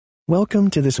Welcome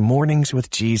to this Mornings with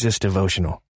Jesus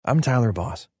devotional. I'm Tyler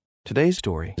Boss. Today's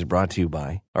story is brought to you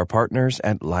by our partners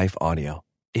at Life Audio.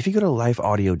 If you go to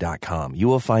lifeaudio.com, you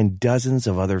will find dozens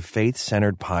of other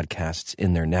faith-centered podcasts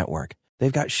in their network.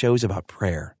 They've got shows about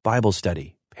prayer, Bible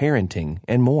study, parenting,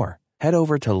 and more. Head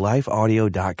over to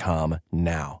lifeaudio.com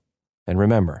now. And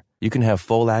remember, you can have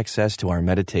full access to our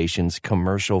meditations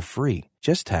commercial-free.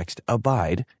 Just text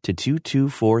ABIDE to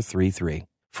 22433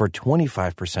 for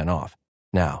 25% off.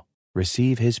 Now,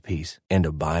 receive His peace and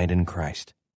abide in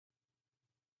Christ.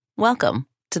 Welcome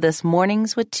to this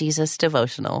Mornings with Jesus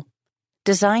devotional,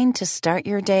 designed to start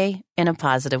your day in a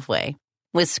positive way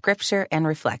with scripture and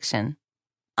reflection.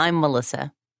 I'm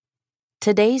Melissa.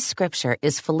 Today's scripture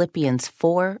is Philippians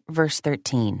 4, verse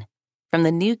 13, from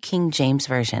the New King James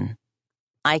Version.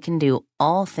 I can do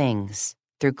all things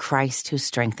through Christ who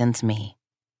strengthens me.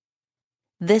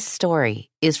 This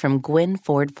story is from Gwen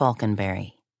Ford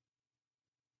Falconberry.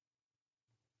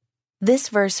 This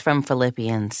verse from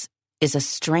Philippians is a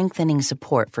strengthening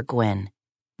support for Gwen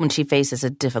when she faces a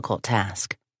difficult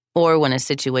task, or when a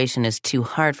situation is too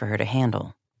hard for her to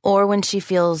handle, or when she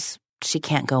feels she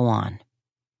can't go on.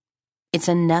 It's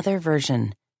another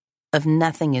version of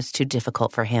nothing is too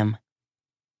difficult for Him.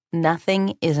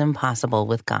 Nothing is impossible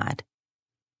with God.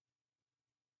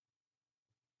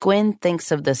 Gwen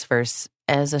thinks of this verse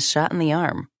as a shot in the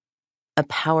arm, a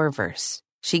power verse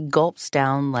she gulps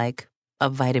down like a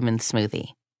vitamin smoothie.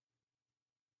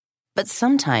 But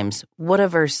sometimes what a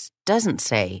verse doesn't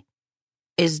say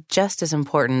is just as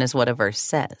important as what a verse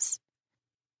says.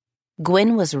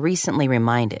 Gwen was recently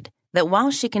reminded that while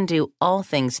she can do all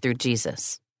things through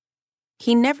Jesus,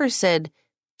 He never said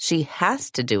she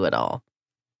has to do it all.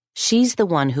 She's the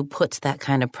one who puts that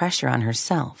kind of pressure on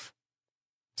herself.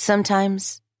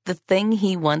 Sometimes the thing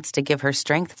He wants to give her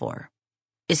strength for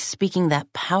is speaking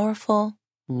that powerful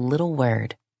little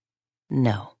word,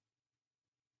 no.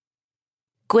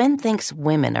 Gwen thinks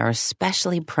women are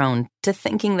especially prone to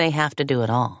thinking they have to do it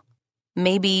all.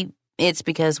 Maybe it's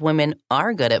because women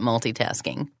are good at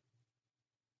multitasking.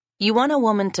 You want a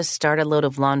woman to start a load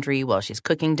of laundry while she's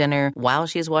cooking dinner, while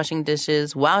she's washing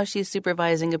dishes, while she's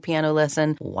supervising a piano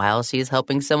lesson, while she's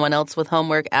helping someone else with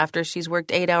homework after she's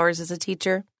worked 8 hours as a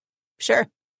teacher? Sure,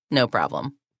 no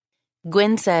problem.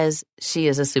 Gwen says she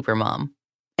is a supermom,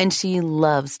 and she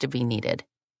loves to be needed.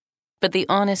 But the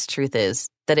honest truth is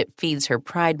that it feeds her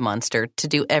pride monster to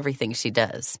do everything she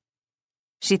does.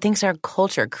 She thinks our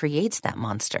culture creates that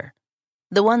monster,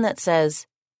 the one that says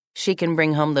she can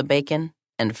bring home the bacon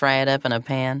and fry it up in a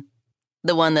pan,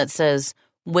 the one that says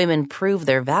women prove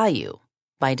their value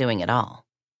by doing it all.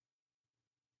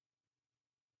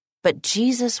 But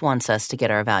Jesus wants us to get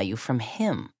our value from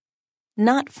Him,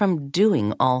 not from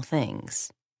doing all things,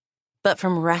 but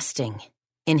from resting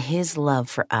in His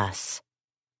love for us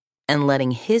and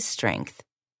letting His strength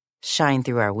shine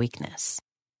through our weakness.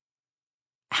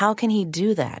 How can He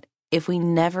do that if we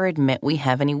never admit we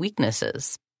have any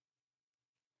weaknesses?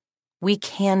 We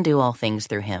can do all things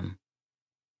through Him,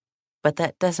 but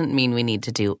that doesn't mean we need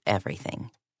to do everything.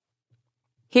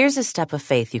 Here's a step of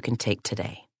faith you can take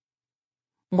today.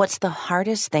 What's the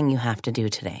hardest thing you have to do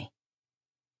today?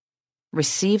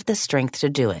 Receive the strength to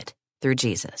do it through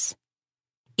Jesus,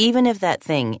 even if that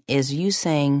thing is you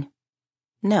saying,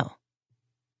 no,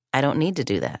 I don't need to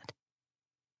do that.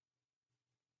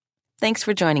 Thanks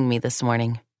for joining me this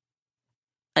morning.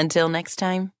 Until next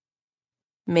time,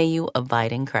 may you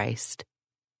abide in Christ.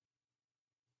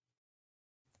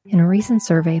 In a recent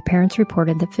survey, parents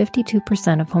reported that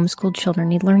 52% of homeschooled children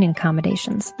need learning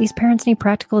accommodations. These parents need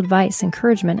practical advice,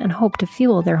 encouragement, and hope to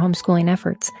fuel their homeschooling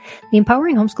efforts. The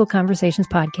Empowering Homeschool Conversations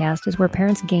podcast is where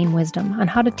parents gain wisdom on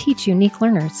how to teach unique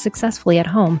learners successfully at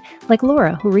home, like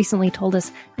Laura, who recently told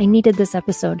us, I needed this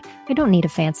episode. I don't need a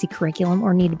fancy curriculum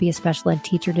or need to be a special ed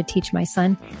teacher to teach my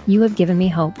son. You have given me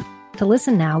hope. To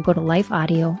listen now, go to Life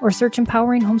Audio or search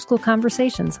Empowering Homeschool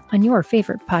Conversations on your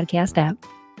favorite podcast app.